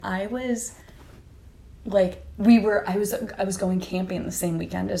I was like, I was going camping the same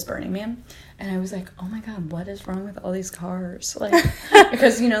weekend as Burning Man, and I was like, oh my god, what is wrong with all these cars? Like,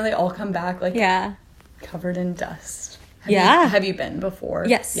 because they all come back like covered in dust. Have you been before?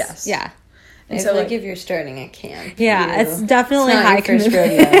 Yes. Yeah. And so like if you're starting a camp, it's definitely high first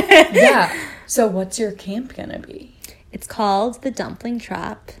rodeo. Yeah. So what's your camp gonna be? It's called the Dumpling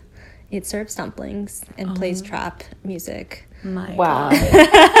Trap. It serves dumplings and plays trap music. Wow.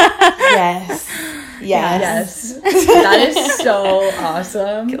 Yes. That is so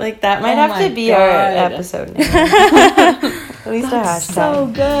awesome. Like that might have to be our episode name. At least That's a hashtag. So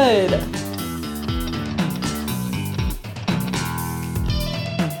good.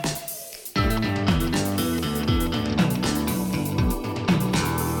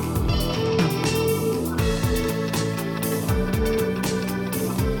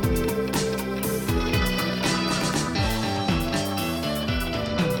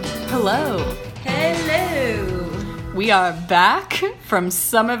 Hello. We are back from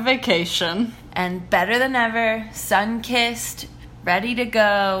summer vacation. And better than ever, sun-kissed, ready to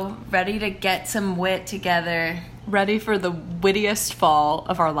go, ready to get some wit together. Ready for the wittiest fall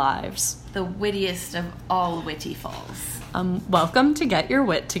of our lives. The wittiest of all witty falls. Welcome to Get Your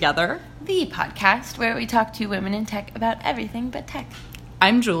Wit Together, the podcast where we talk to women in tech about everything but tech.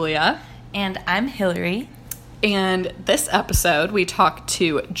 I'm Julia. And I'm Hillary. And this episode, we talk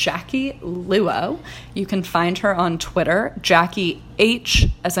to Jackie Luo. You can find her on Twitter, Jackie H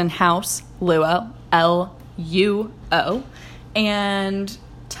as in house, Luo, L-U-O. And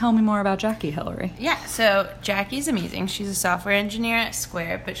tell me more about Jackie, Hillary. Yeah, so Jackie's amazing. She's a software engineer at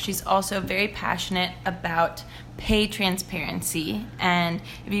Square, but she's also very passionate about pay transparency. And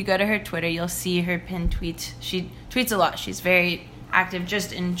if you go to her Twitter, you'll see her pinned tweets. She tweets a lot. She's very active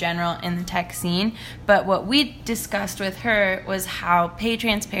just in general in the tech scene. But what we discussed with her was how pay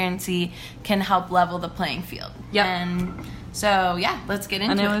transparency can help level the playing field. Yep. And so, yeah, let's get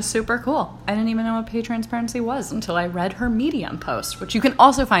into it. And it was super cool. I didn't even know what pay transparency was until I read her Medium post, which you can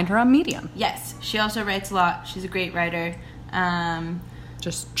also find her on Medium. Yes, she also writes a lot. She's a great writer.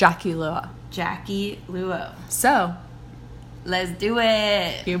 Just Jackie Luo. Jackie Luo. So, let's do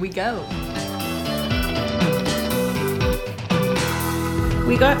it. Here we go.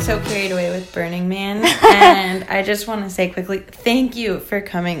 We got so carried away with Burning Man, and I just want to say quickly, thank you for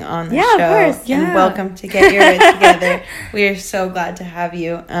coming on the show. Of course. And welcome to Get Your Wit Together. We are so glad to have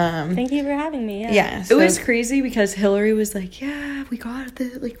you. Thank you for having me. Yeah. It was crazy because Hillary was like, yeah, we got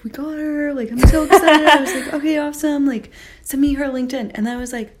her. Like, I'm so excited. I was like, okay, awesome. Like, send me her LinkedIn. And then I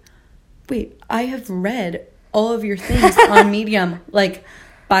was like, wait, I have read all of your things on Medium, like,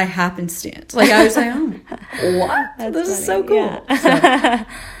 by happenstance. Like, I was like, oh, what? This is so cool. Yeah. So,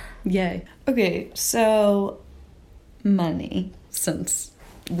 yay. Okay, so money, since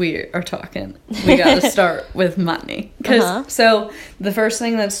we are talking, we got to start with money. So the first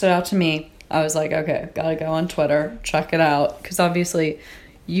thing that stood out to me, I was like, okay, gotta go on Twitter, check it out. Because obviously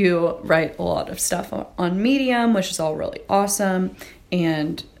you write a lot of stuff on Medium, which is all really awesome.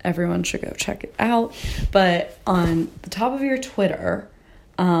 And everyone should go check it out. But on the top of your Twitter,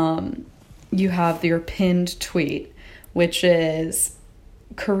 you have your pinned tweet, which is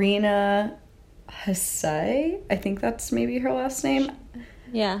Karina Hassai, I think that's maybe her last name.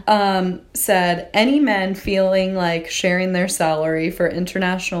 Yeah. Said, any men feeling like sharing their salary for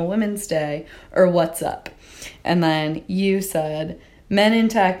International Women's Day, or what's up? And then you said, men in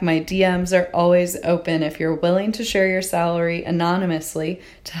tech, my DMs are always open if you're willing to share your salary anonymously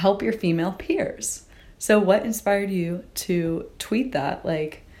to help your female peers. So what inspired you to tweet that?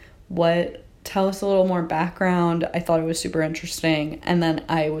 Like, tell us a little more background. I thought it was super interesting. And then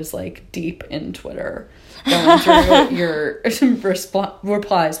I was like deep in Twitter going through your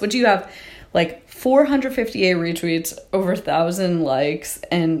replies. Would you have like 458 retweets, over 1,000 likes,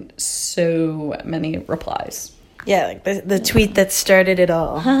 and so many replies? Yeah, like the tweet that started it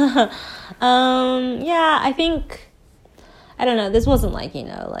all. Yeah, I think, I don't know, this wasn't like,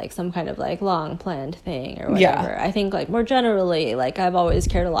 like some kind of like long planned thing or whatever. Yeah. I think like more generally, like I've always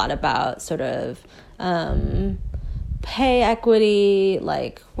cared a lot about sort of pay equity,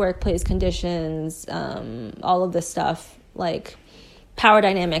 like workplace conditions, all of this stuff, like power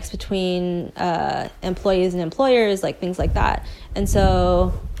dynamics between employees and employers, like things like that. And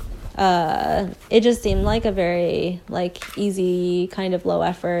so it just seemed like a very like easy kind of low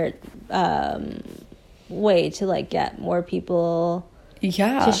effort way to like get more people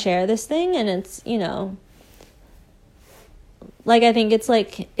to share this thing. And it's like I think it's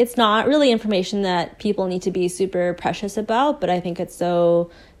like it's not really information that people need to be super precious about, but I think it's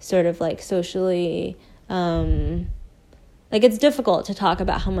so sort of like socially like it's difficult to talk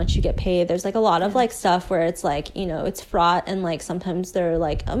about how much you get paid. There's like a lot of like stuff where it's like, you know, it's fraught, and like sometimes there are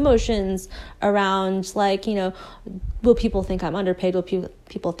like emotions around like, you know, will people think I'm underpaid? Will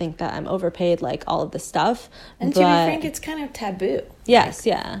people think that I'm overpaid? Like all of this stuff. And to be frank, it's kind of taboo. Yes,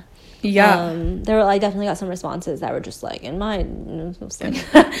 yeah. Yeah. There were, I definitely got some responses that were just like, in my,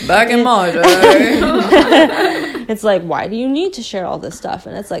 like, back in my day. it's like, why do you need to share all this stuff?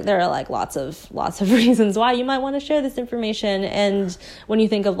 And it's like, there are like lots of reasons why you might want to share this information. And when you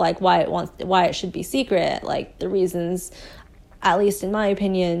think of like why it should be secret, like the reasons, at least in my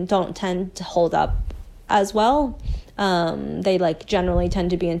opinion, don't tend to hold up as well. They like generally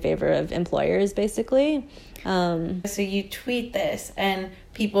tend to be in favor of employers, basically. So you tweet this and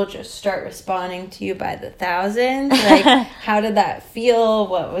people just start responding to you by the thousands. Like, how did that feel?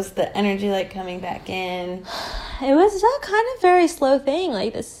 What was the energy like coming back in? It was a kind of very slow thing.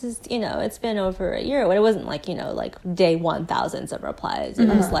 Like, this is, you know, it's been over a year. But it wasn't like, you know, like day 1 thousands of replies. It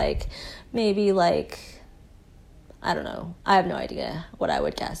was like maybe like, I don't know. I have no idea what I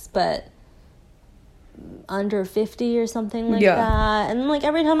would guess, but under 50 or something like that. And like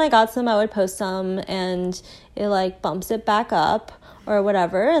every time I got some, I would post some, and it like bumps it back up or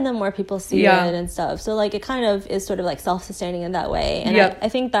whatever, and then more people see it and stuff. So like it kind of is sort of like self-sustaining in that way. And I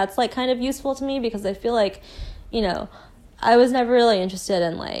think that's like kind of useful to me, because I feel like, you know, I was never really interested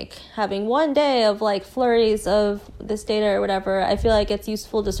in like having one day of like flurries of this data or whatever. I feel like it's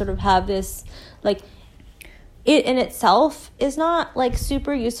useful to sort of have this, like, it in itself is not like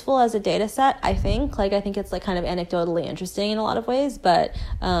super useful as a data set, I think. Like, I think it's like kind of anecdotally interesting in a lot of ways, but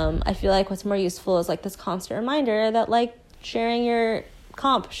I feel like what's more useful is like this constant reminder that like sharing your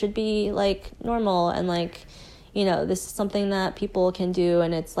comp should be like normal, and like, you know, this is something that people can do,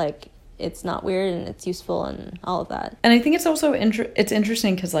 and it's like, it's not weird, and it's useful, and all of that. And I think it's also it's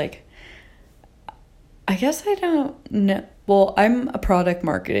interesting because like, I guess I don't know. Well, I'm a product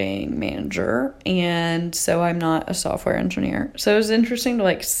marketing manager, and so I'm not a software engineer. So it was interesting to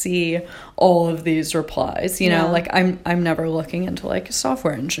like see all of these replies, you know, like I'm never looking into like a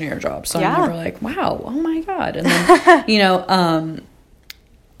software engineer job. So I'm never like, wow, oh my God. And then, you know,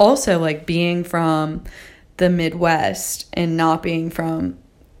 also like being from the Midwest and not being from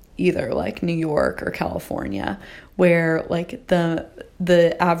either like New York or California, where like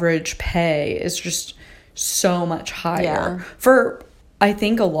the average pay is just so much higher for, I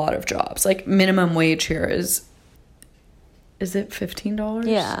think, a lot of jobs. Like minimum wage here is it $15?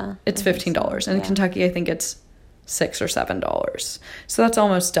 Yeah, it's $15. In Kentucky, I think it's $6 or $7. So that's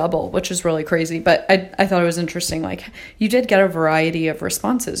almost double, which is really crazy. But I thought it was interesting. Like, you did get a variety of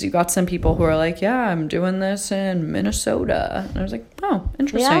responses. You got some people who are like, yeah, I'm doing this in Minnesota. And I was like, oh,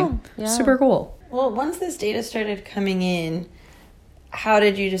 interesting. Super cool. Well, once this data started coming in, how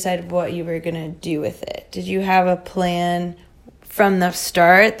did you decide what you were going to do with it? Did you have a plan from the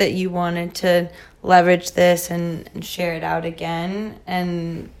start that you wanted to leverage this and share it out again?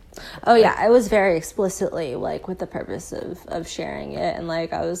 And I was very explicitly like with the purpose of sharing it, and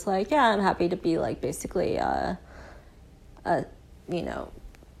like I was like, yeah, I'm happy to be like basically a you know,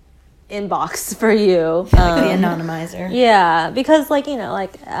 inbox for you, like the anonymizer. Yeah, because like, you know,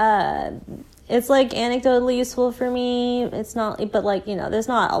 like it's like anecdotally useful for me. It's not, but like, you know, there's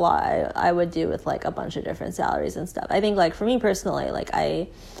not a lot I would do with like a bunch of different salaries and stuff. I think like for me personally, like I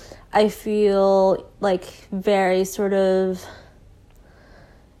feel like very sort of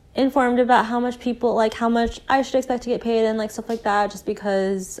informed about how much I should expect to get paid and like stuff like that, just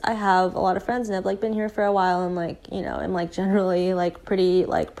because I have a lot of friends and I've like been here for a while, and like, you know, I'm like generally like pretty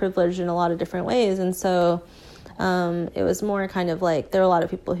like privileged in a lot of different ways. And so it was more kind of like, there are a lot of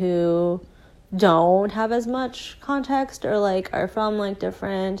people who don't have as much context, or like are from like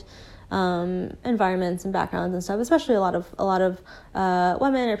different environments and backgrounds and stuff, especially a lot of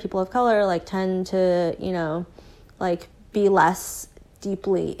women or people of color like tend to, you know, like be less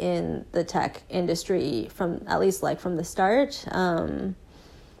deeply in the tech industry from, at least like from the start, and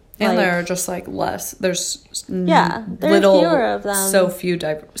like, there are just like less, there's little, fewer of them,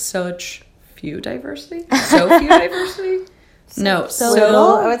 such few diversity No, so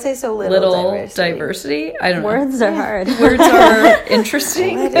little. I would say so little diversity. I don't know. Words are hard. Words are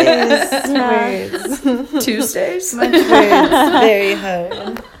interesting. Words. Tuesdays. Much words. Very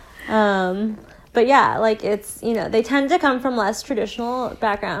hard. But yeah, like it's, you know, they tend to come from less traditional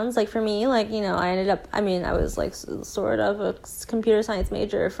backgrounds. Like for me, like, you know, I was like sort of a computer science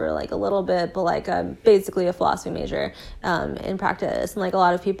major for like a little bit, but like I'm basically a philosophy major in practice. And like a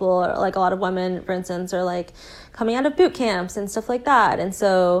lot of people, like a lot of women, for instance, are like coming out of boot camps and stuff like that. And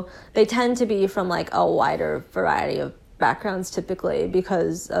so they tend to be from like a wider variety of backgrounds typically,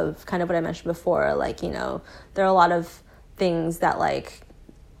 because of kind of what I mentioned before. Like, you know, there are a lot of things that like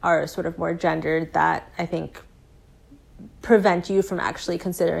are sort of more gendered that I think prevent you from actually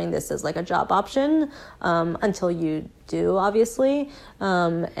considering this as like a job option until you do, obviously.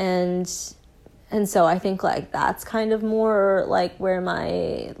 And so I think like that's kind of more like where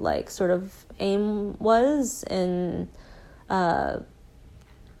my like sort of aim was in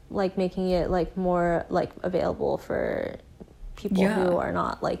like making it like more like available for people who are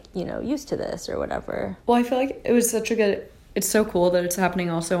not like, you know, used to this or whatever. Well, I feel like it was such a good, it's so cool that it's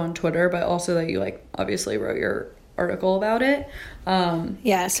happening also on Twitter, but also that you like obviously wrote your article about it.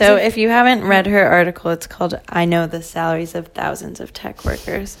 Yeah, so if you haven't read her article, it's called I Know the Salaries of Thousands of Tech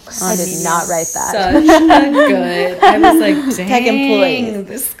Workers. I did not write that. Such a good, I was like, dang, Tech employees.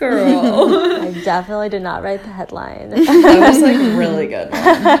 This girl. I definitely did not write the headline. That was like a really good one.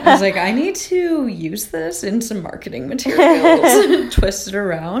 I was like, I need to use this in some marketing materials, twist it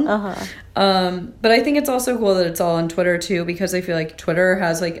around. But I think it's also cool that it's all on Twitter too, because I feel like Twitter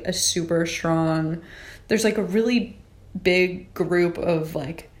has like a super strong, there's like a really big group of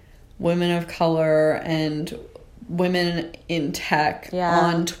like women of color and women in tech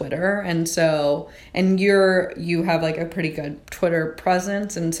on Twitter, and so you have like a pretty good Twitter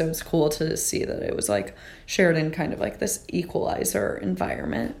presence, and so it's cool to see that it was like shared in kind of like this equalizer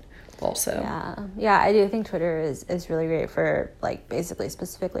environment also. Yeah, I do think Twitter is really great for like basically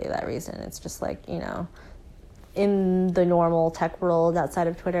specifically that reason. It's just like, you know, in the normal tech world outside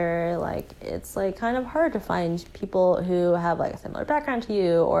of Twitter, like it's like kind of hard to find people who have like a similar background to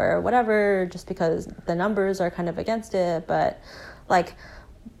you or whatever, just because the numbers are kind of against it. But like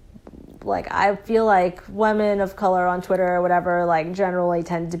I feel like women of color on Twitter or whatever like generally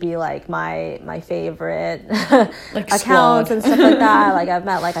tend to be like my favorite like accounts and stuff like that. Like I've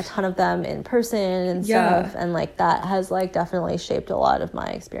met like a ton of them in person and stuff, and like that has like definitely shaped a lot of my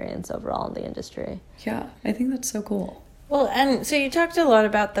experience overall in the industry. Yeah, I think that's so cool. Well, and so you talked a lot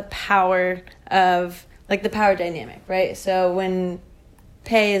about the power of like the power dynamic, right? So when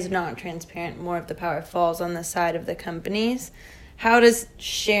pay is not transparent, more of the power falls on the side of the companies. How does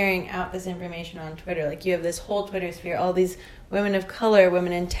sharing out this information on Twitter, like you have this whole Twitter sphere, all these women of color,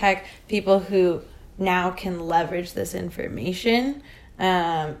 women in tech, people who now can leverage this information,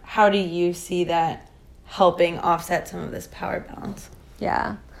 how do you see that helping offset some of this power balance?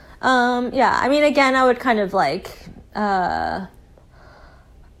 Yeah, I mean, again, I would kind of like,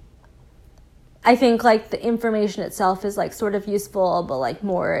 I think like the information itself is like sort of useful, but like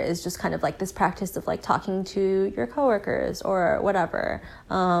more is just kind of like this practice of like talking to your coworkers or whatever,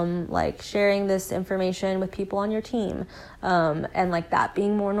 like sharing this information with people on your team, and like that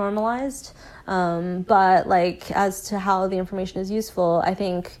being more normalized. But like as to how the information is useful, I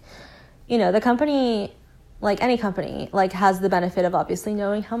think, you know, the company, like any company, like has the benefit of obviously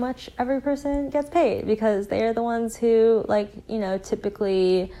knowing how much every person gets paid, because they are the ones who like, you know,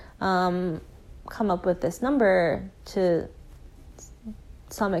 typically come up with this number to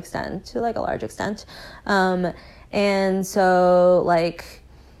some extent, to like a large extent. And so like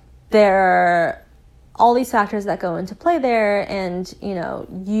there are all these factors that go into play there, and, you know,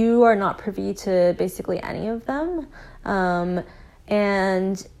 you are not privy to basically any of them.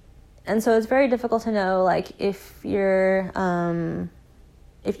 And so it's very difficult to know, like, if you're,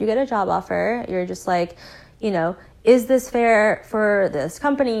 if you get a job offer, you're just like, you know, is this fair for this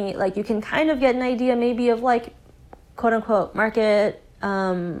company? Like, you can kind of get an idea maybe of like, quote unquote, market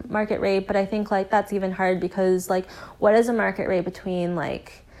rate. But I think like that's even hard, because like, what is a market rate between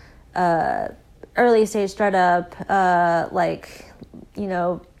like, early stage startup, like, you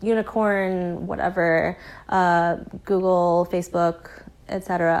know, unicorn, whatever, Google, Facebook,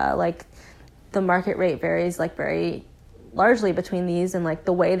 etc. Like the market rate varies like very largely between these, and like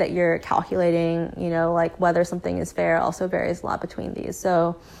the way that you're calculating, you know, like whether something is fair also varies a lot between these.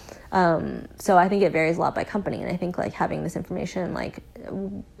 So I think it varies a lot by company, and I think like having this information like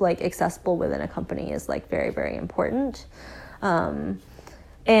accessible within a company is like very, very important.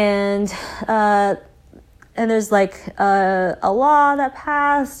 And there's like a law that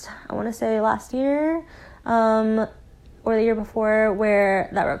passed, I want to say last year, or the year before, where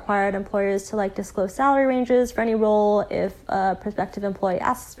that required employers to like disclose salary ranges for any role if a prospective employee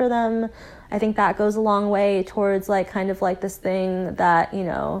asks for them. I think that goes a long way towards like kind of like this thing that, you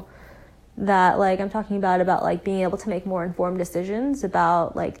know, that like I'm talking about like being able to make more informed decisions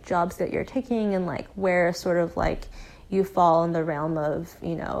about like jobs that you're taking, and like where sort of like you fall in the realm of,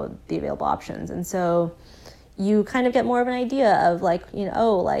 you know, the available options. And so you kind of get more of an idea of like, you know,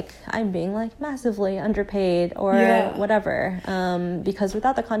 oh, like I'm being like massively underpaid or whatever. Because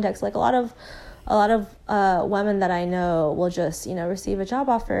without the context, like a lot of women that I know will just, you know, receive a job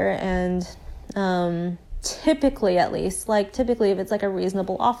offer and typically, at least, like typically if it's like a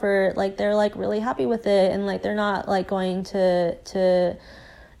reasonable offer, like they're like really happy with it, and like they're not like going to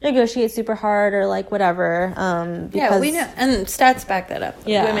negotiate super hard or like whatever. Because we know, and stats back that up.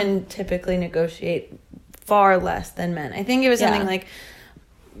 Yeah. Women typically negotiate far less than men. I think it was something like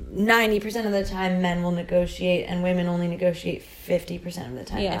 90% of the time men will negotiate, and women only negotiate 50% of the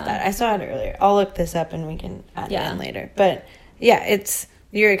time. Yeah. If that. I saw it earlier. I'll look this up and we can add it Yeah. in later. But yeah, it's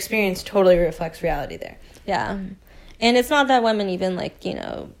your experience totally reflects reality there. Yeah. And it's not that women even like, you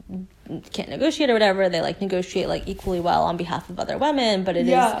know, can't negotiate or whatever. They like negotiate like equally well on behalf of other women, but it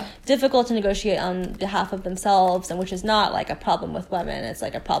is difficult to negotiate on behalf of themselves, and which is not like a problem with women. It's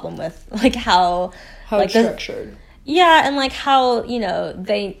like a problem with like how like it's structured. Yeah, and like how, you know,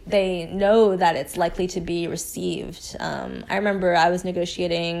 they know that it's likely to be received. I remember I was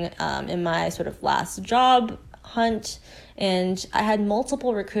negotiating in my sort of last job hunt, and I had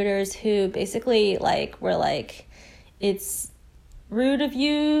multiple recruiters who basically like were like, it's rude of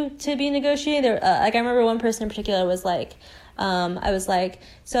you to be negotiating. Like I remember one person in particular was like, I was like,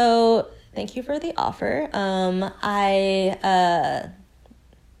 so thank you for the offer.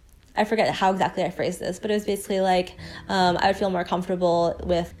 I forget how exactly I phrased this, but it was basically like, I would feel more comfortable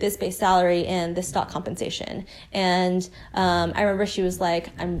with this base salary and this stock compensation. And I remember she was like,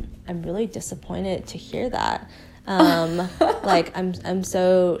 I'm really disappointed to hear that. Like I'm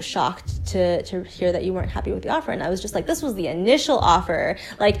so shocked to hear that you weren't happy with the offer. And I was just like, this was the initial offer.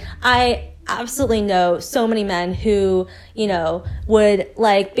 Like I absolutely know so many men who, you know, would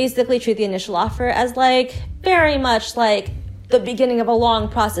like basically treat the initial offer as like very much like the beginning of a long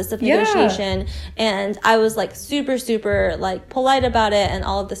process of negotiation. And I was like super like polite about it and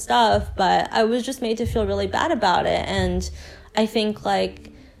all of the stuff, but I was just made to feel really bad about it. And I think like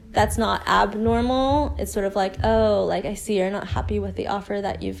that's not abnormal. It's sort of like, oh, like I see you're not happy with the offer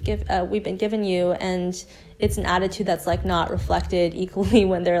that we've been giving you, and it's an attitude that's like not reflected equally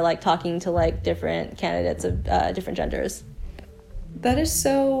when they're like talking to like different candidates of different genders. That is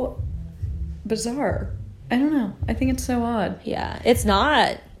so bizarre. I don't know. I think it's so odd. Yeah, it's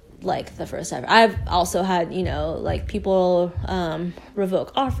not like the first ever. I've also had, you know, like people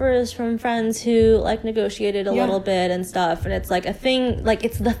revoke offers from friends who like negotiated a little bit and stuff, and it's like a thing, like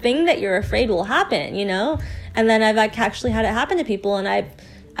it's the thing that you're afraid will happen, you know. And then I've like actually had it happen to people, and I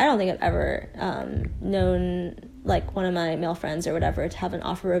don't think I've ever known like one of my male friends or whatever to have an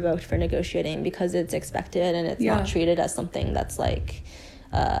offer revoked for negotiating, because it's expected and it's not treated as something that's like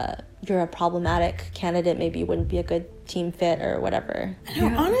you're a problematic candidate, maybe you wouldn't be a good team fit or whatever.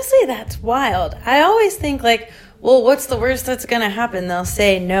 No, honestly, that's wild. I always think like, well, what's the worst that's going to happen? They'll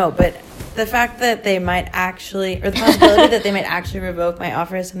say no. But the fact that they might actually, or the possibility that they might actually revoke my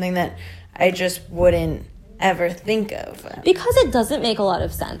offer is something that I just wouldn't ever think of. Because it doesn't make a lot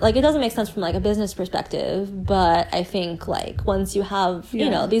of sense. Like, it doesn't make sense from like a business perspective, but I think like once you have,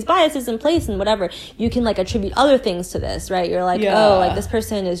 you know, these biases in place and whatever, you can like attribute other things to this, right? You're like, oh, like this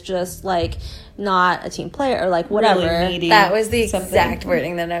person is just like not a team player or like whatever. Really that was the exact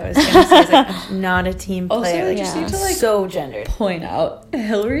wording that I was going to say. It's like, I'm not a team player. Also, I just need to like so gendered. point out,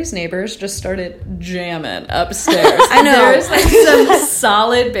 Hillary's neighbors just started jamming upstairs. I know. There was like some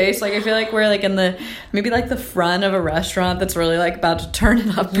solid bass. Like I feel like we're like in the maybe like the front of a restaurant that's really like about to turn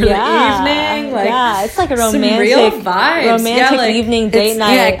it up for the evening. Like it's like a some romantic real vibes. Romantic evening date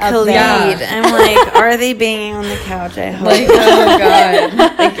night. Yeah, Khalid. I'm like, are they banging on the couch? I hope. Like, oh god,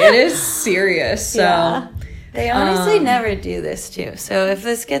 like it is serious. So they honestly never do this too. So if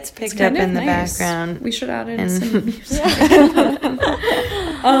this gets picked up in the background, we should add in some music.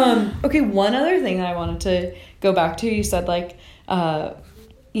 Okay, one other thing that I wanted to go back to, you said like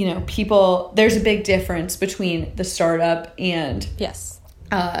you know, people, there's a big difference between the startup and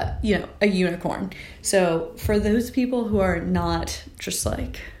you know, a unicorn. So for those people who are not just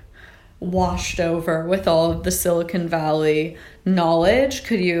like washed over with all of the Silicon Valley knowledge,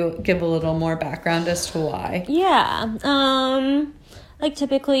 could you give a little more background as to why? Like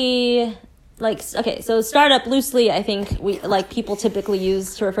typically, like, okay, so startup loosely, I think we like people typically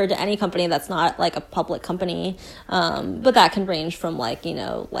use to refer to any company that's not like a public company, but that can range from like, you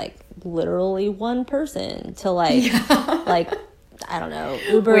know, like literally one person to like like I don't know,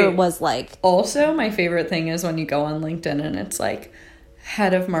 Uber was like. Also, my favorite thing is when you go on LinkedIn and it's like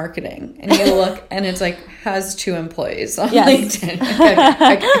head of marketing, and you look and it's like has 2 employees on LinkedIn.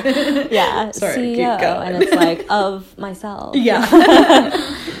 Okay. Yeah, sorry, CEO, keep going. and it's like of myself.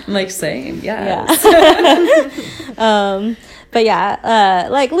 I'm like same, yes. But yeah,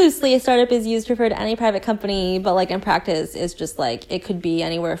 like loosely, a startup is used to refer to any private company, but like in practice, it's just like it could be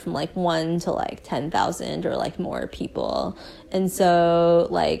anywhere from like 1 to like 10,000 or like more people. And so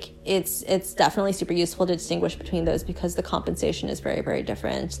like it's definitely super useful to distinguish between those because the compensation is very, very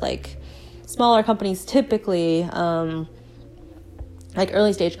different. Like smaller companies typically, like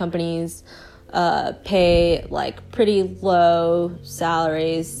early stage companies, pay like pretty low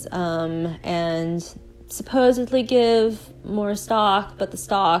salaries, and supposedly give more stock, but the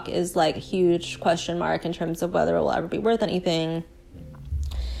stock is like a huge question mark in terms of whether it will ever be worth anything.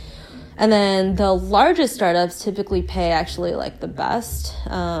 And then the largest startups typically pay actually like the best,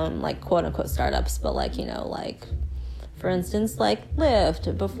 like quote unquote startups, but like, you know, like for instance, like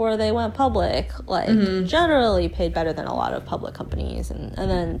Lyft before they went public, like generally paid better than a lot of public companies. And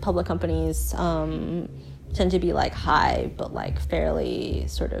then public companies tend to be like high, but like fairly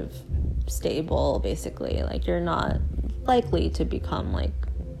sort of stable, basically. Like you're not likely to become like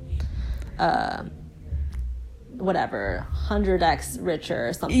whatever 100x richer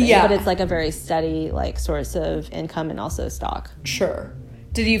or something, but it's like a very steady like source of income and also stock. Sure.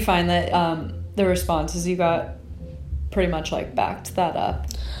 Did you find that the responses you got pretty much like backed that up?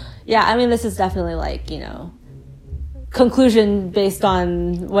 Yeah, I mean, this is definitely like, you know, conclusion based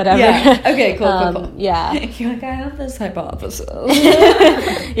on whatever. Yeah. Okay, cool. Yeah. You're like, I have this hypothesis.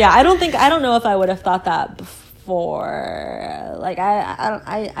 Yeah, I don't know if I would have thought that before. Like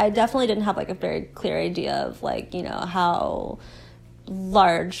I definitely didn't have like a very clear idea of like, you know, how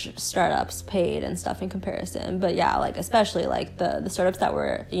large startups paid and stuff in comparison. But yeah, like especially like the startups that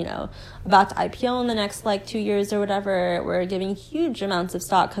were, you know, about to IPO in the next like 2 years or whatever were giving huge amounts of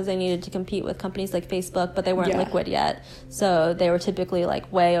stock because they needed to compete with companies like Facebook, but they weren't liquid yet, so they were typically like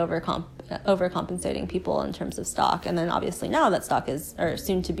way overcompensating people in terms of stock. And then obviously now that stock is, or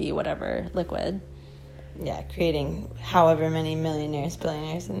soon to be, whatever, liquid. Yeah, creating however many millionaires,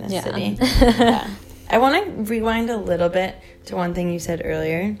 billionaires in this city. Yeah. I want to rewind a little bit to one thing you said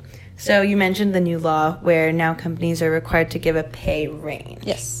earlier. So you mentioned the new law where now companies are required to give a pay range.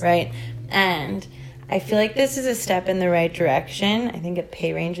 Yes. Right? And I feel like this is a step in the right direction. I think a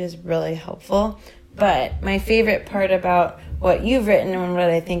pay range is really helpful. But my favorite part about what you've written and what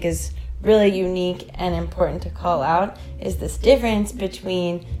I think is really unique and important to call out is this difference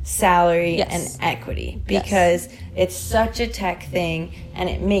between salary and equity, because it's such a tech thing and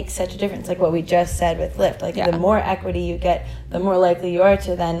it makes such a difference, like what we just said with Lyft. Like the more equity you get, the more likely you are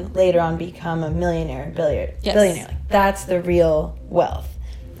to then later on become a millionaire or billionaire. Like that's the real wealth.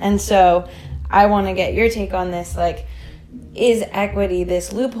 And so I want to get your take on this. Like, is equity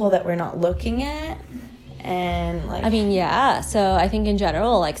this loophole that we're not looking at? And like, I mean, yeah. So I think in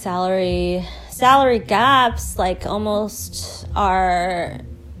general, like salary gaps, like almost are,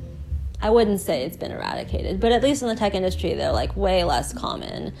 I wouldn't say it's been eradicated, but at least in the tech industry, they're like way less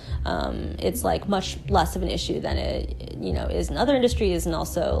common. It's like much less of an issue than it, you know, is in other industries, and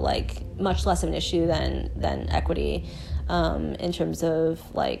also like much less of an issue than equity, in terms of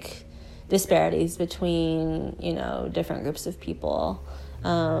like disparities between, you know, different groups of people.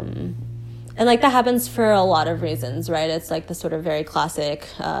 And like that happens for a lot of reasons, right? It's like the sort of very classic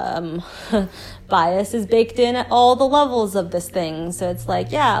bias is baked in at all the levels of this thing. So it's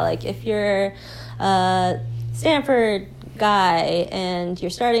like, yeah, like if you're a Stanford guy and you're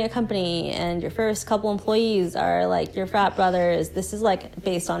starting a company and your first couple employees are like your frat brothers, this is like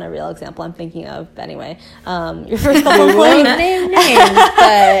based on a real example I'm thinking of, but anyway, your first couple employees,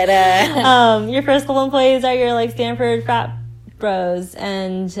 your first couple employees are your like Stanford frat bros,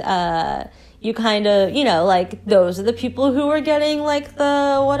 and you kind of, you know, like those are the people who are getting like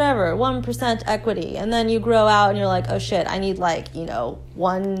the whatever 1% equity, and then you grow out and you're like, oh shit, I need like, you know,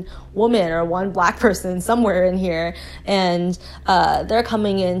 one woman or one black person somewhere in here, and they're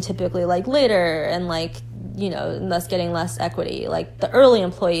coming in typically like later and like, you know, and thus getting less equity. Like the early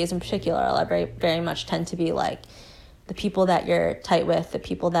employees in particular very, very much tend to be like the people that you're tight with, the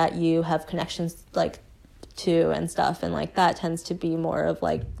people that you have connections like to and stuff, and like that tends to be more of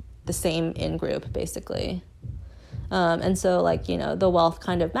like the same in group basically, and so like, you know, the wealth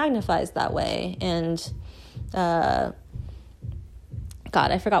kind of magnifies that way. And God,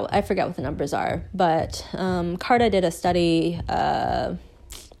 I forget what the numbers are, but Carta did a study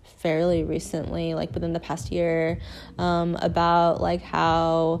fairly recently, like within the past year, about like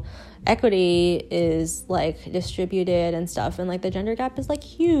how equity is like distributed and stuff, and like the gender gap is like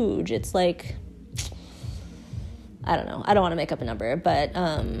huge. It's like, I don't know. I don't want to make up a number, but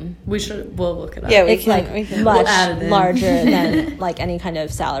we'll look it up. Yeah, it's like much we'll larger than like any kind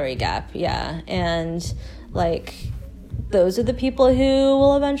of salary gap. Yeah, and like those are the people who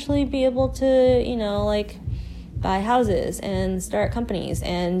will eventually be able to, you know, like buy houses and start companies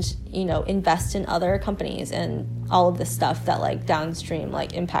and, you know, invest in other companies and all of this stuff that like downstream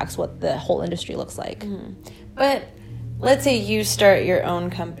like impacts what the whole industry looks like. But let's say you start your own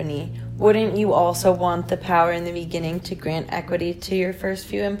company. Wouldn't you also want the power in the beginning to grant equity to your first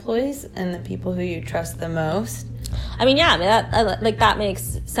few employees and the people who you trust the most? I mean, yeah, I mean, that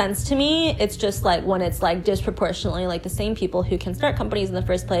makes sense to me. It's just like when it's like disproportionately like the same people who can start companies in the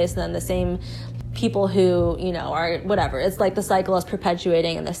first place, and then the same people who, you know, are whatever. It's like the cycle is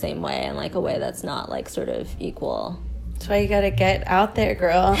perpetuating in the same way, and like a way that's not like sort of equal. That's why you gotta get out there,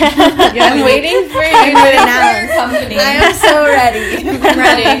 girl. I'm waiting for you to announce. company. I am so ready. I'm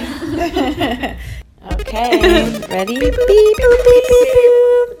ready. Okay, ready? Beep, boop, beep,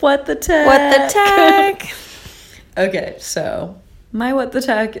 boop. What the tech? What the tech? Okay, so my what the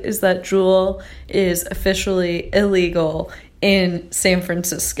tech is that Juul is officially illegal in San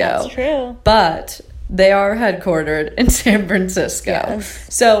Francisco. That's true. But they are headquartered in San Francisco.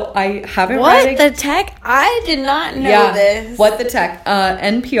 Yes. So I haven't What read the tech? I did not know this. What the tech?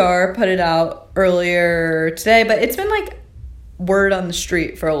 NPR put it out earlier today, but it's been like word on the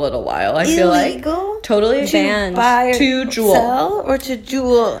street for a little while. I feel like totally Banned. Buy or to Juul. sell or to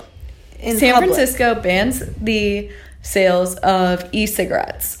Juul in San public? Francisco bans the sales of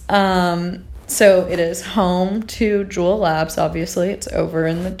e-cigarettes. So it is home to Juul Labs, obviously. It's over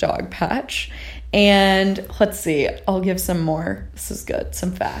in the dog patch. And let's see, I'll give some more. This is good.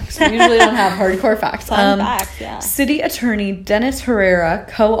 Some facts. We usually don't have hardcore facts. Fun facts, yeah. City Attorney Dennis Herrera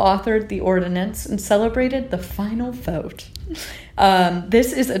co-authored the ordinance and celebrated the final vote.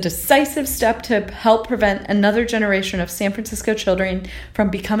 This is a decisive step to help prevent another generation of San Francisco children from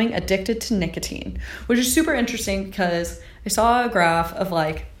becoming addicted to nicotine, which is super interesting because I saw a graph of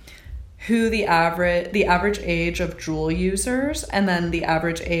like who the average age of Juul users and then the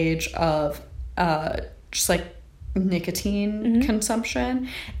average age of just like nicotine consumption,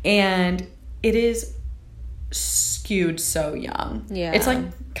 and it is skewed so young. Yeah. It's like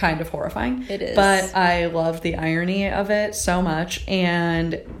kind of horrifying. It is. But I love the irony of it so much,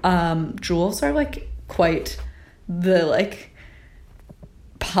 and Juuls are like quite the like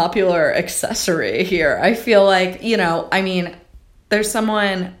popular accessory here. I feel like, you know, I mean, there's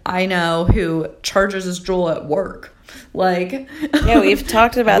someone I know who charges his Juul at work. Like, Yeah, we've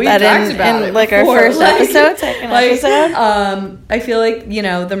talked about we've that talked in about it like before. our first episode, second episode. I feel like, you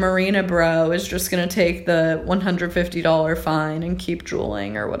know, the Marina Bro is just going to take the $150 fine and keep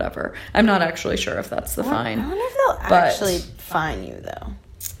Juuling or whatever. I'm not actually sure if that's the fine. I wonder if they'll But- actually fine you though.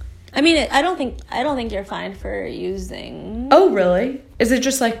 I mean, I don't think you're fined for using. Oh, really? Is it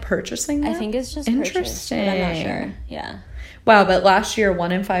just like purchasing that? I think it's just purchased, but Interesting. I'm not sure. Yeah. Wow, but last year,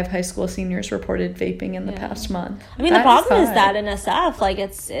 1 in 5 high school seniors reported vaping in the past month. I mean, the problem is high. that in SF, like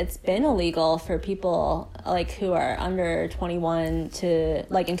it's been illegal for people like who are under 21 to,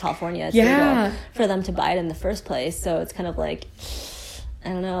 like in California, it's Yeah. legal for them to buy it in the first place. So it's kind of like, I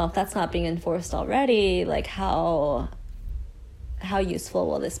don't know if that's not being enforced already. Like how useful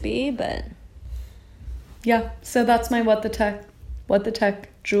will this be? But Yeah, so that's my what the tech,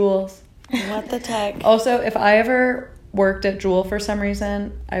 Juuls. What the tech? Also, if I ever worked at Juul for some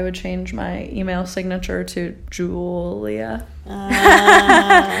reason, I would change my email signature to Julia.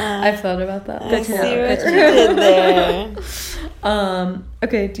 I've thought about that. Good to know. See what Good to you did there.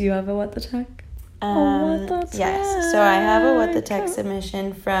 Okay, do you have a what the tech? Um, what the yes, so I have a what the tech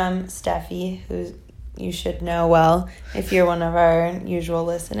submission from Steffi, who you should know well if you're one of our usual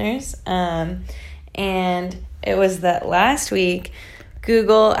listeners. And it was that last week,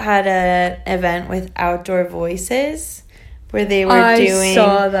 Google had an event with Outdoor Voices where they were doing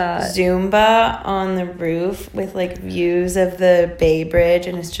saw that. Zumba on the roof with like views of the Bay Bridge,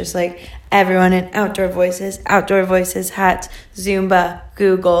 and it's just like everyone in Outdoor Voices hats, Zumba,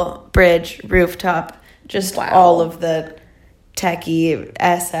 Google, bridge, rooftop, just Wow. all of the techie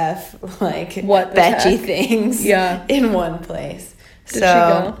SF like What the betchy tech? things Yeah. in one place. Did she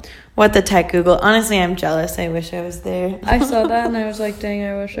So go? what the tech Google. Honestly, I'm jealous. I wish I was there. I saw that and I was like, dang,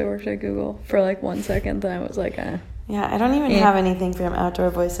 I wish I worked at Google for like 1 second. Then I was like, Yeah, I don't even Yeah. have anything from Outdoor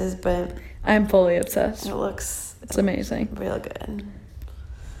Voices, but I'm fully obsessed. it looks It's amazing. real good.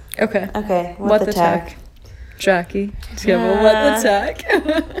 Okay. Okay, What the tech? Jackie, do you have a what the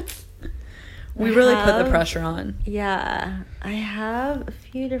tech? We really put the pressure on. yeah, I have a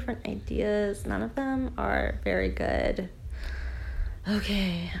few different ideas. None of them are very good.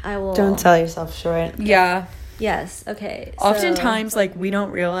 Okay, I will. Don't sell yourself short. Yeah. Yes. Okay. so- Oftentimes, like, we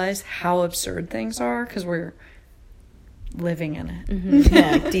don't realize how absurd things are because we're living in it.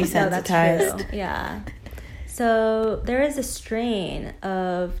 Yeah, No, that's desensitized. true. Yeah. So there is a strain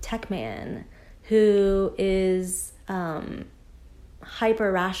of Techman who is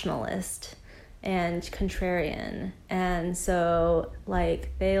hyper rationalist and contrarian, and so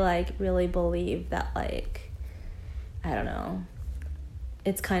like they like really believe that like, I don't know,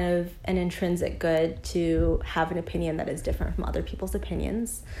 it's kind of an intrinsic good to have an opinion that is different from other people's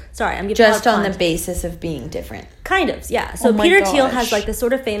opinions. Sorry, I'm giving just on the context. basis of being different. Kind of, yeah. So Oh my Peter Thiel gosh. has like this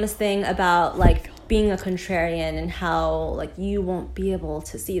sort of famous thing about like being a contrarian and how like you won't be able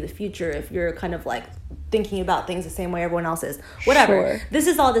to see the future if you're kind of like thinking about things the same way everyone else is. Whatever. Sure. This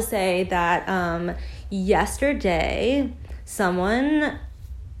is all to say that yesterday someone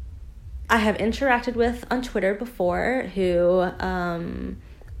I have interacted with on Twitter before who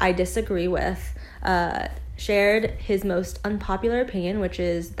I disagree with shared his most unpopular opinion, which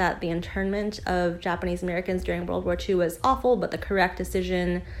is that the internment of Japanese Americans during World War II was awful, but the correct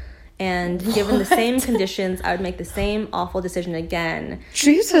decision. And given the same conditions, I would make the same awful decision again.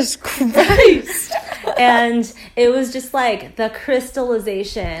 Jesus Christ. And it was just like the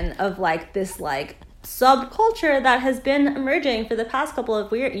crystallization of like this like subculture that has been emerging for the past couple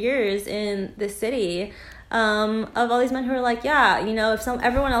of years in the city, of all these men who are like, yeah, you know, if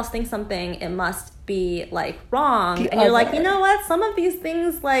everyone else thinks something, it must be like wrong. And you're like, you know what, some of these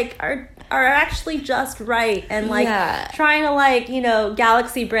things like are actually just right, and like trying to like, you know,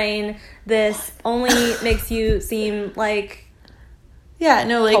 galaxy brain this only makes you seem like Yeah,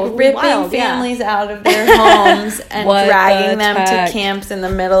 no, like totally ripping wild, yeah. families out of their homes and What dragging the them heck? to camps in the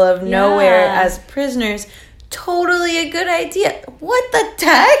middle of nowhere Yeah. as prisoners. Totally a good idea. What the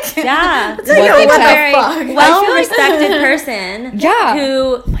heck? Yeah, It's like, What the what heck? the fuck? well-respected person. Yeah.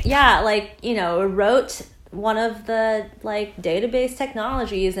 Who, like, you know, wrote one of the like database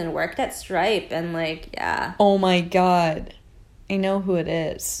technologies and worked at Stripe and like, yeah. Oh my God. I know who it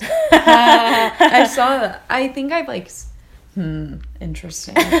is. I saw that. I think I've like,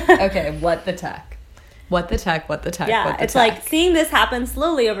 interesting. Okay, what the tech? What the tech? What the tech? Yeah, what the it's tech? like seeing this happen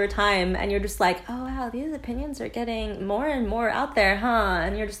slowly over time, and you're just like, oh wow, these opinions are getting more and more out there, huh?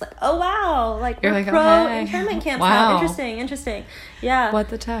 And you're just like, oh wow, like You're we're like, oh, pro hey. internment camps Wow. now. Interesting. Yeah. What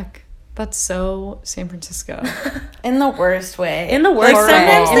the tech? That's so San Francisco. In the worst way. In the worst Like, way.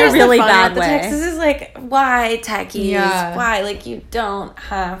 sometimes In a there's really the fun bad with the way. Texas is like, why techies? Yeah. Why? Like, you don't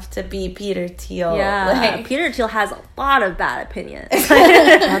have to be Peter Thiel. Yeah, Like, Peter Thiel has a lot of bad opinions.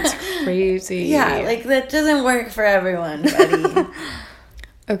 That's crazy. yeah, like that doesn't work for everyone, buddy.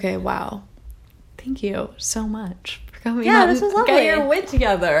 Okay, wow. Thank you so much for coming Yeah, out this was and get lovely. your wit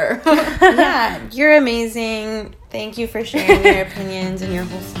together. Yeah, you're amazing. Thank you for sharing your opinions and your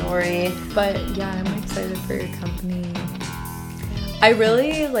whole story. But yeah, I'm excited for your company. I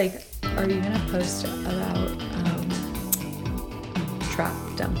really like, are you gonna post about trap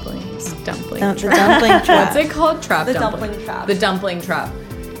dumplings? Dumpling The trap. dumpling trap. What's it called? Trap The dumpling. dumpling trap. The dumpling trap.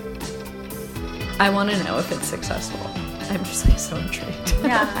 I want to know if it's successful. I'm just like so intrigued.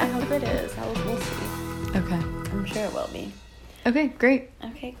 Yeah, I hope it is. We'll see. Okay. I'm sure it will be. Okay, great.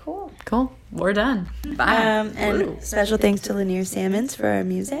 Okay, cool. Cool. We're done. Bye. And special thanks to Lanier Salmons for our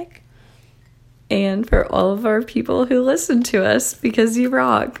music. And for all of our people who listen to us, because you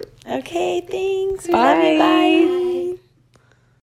rock. Okay, thanks. We love you. Bye.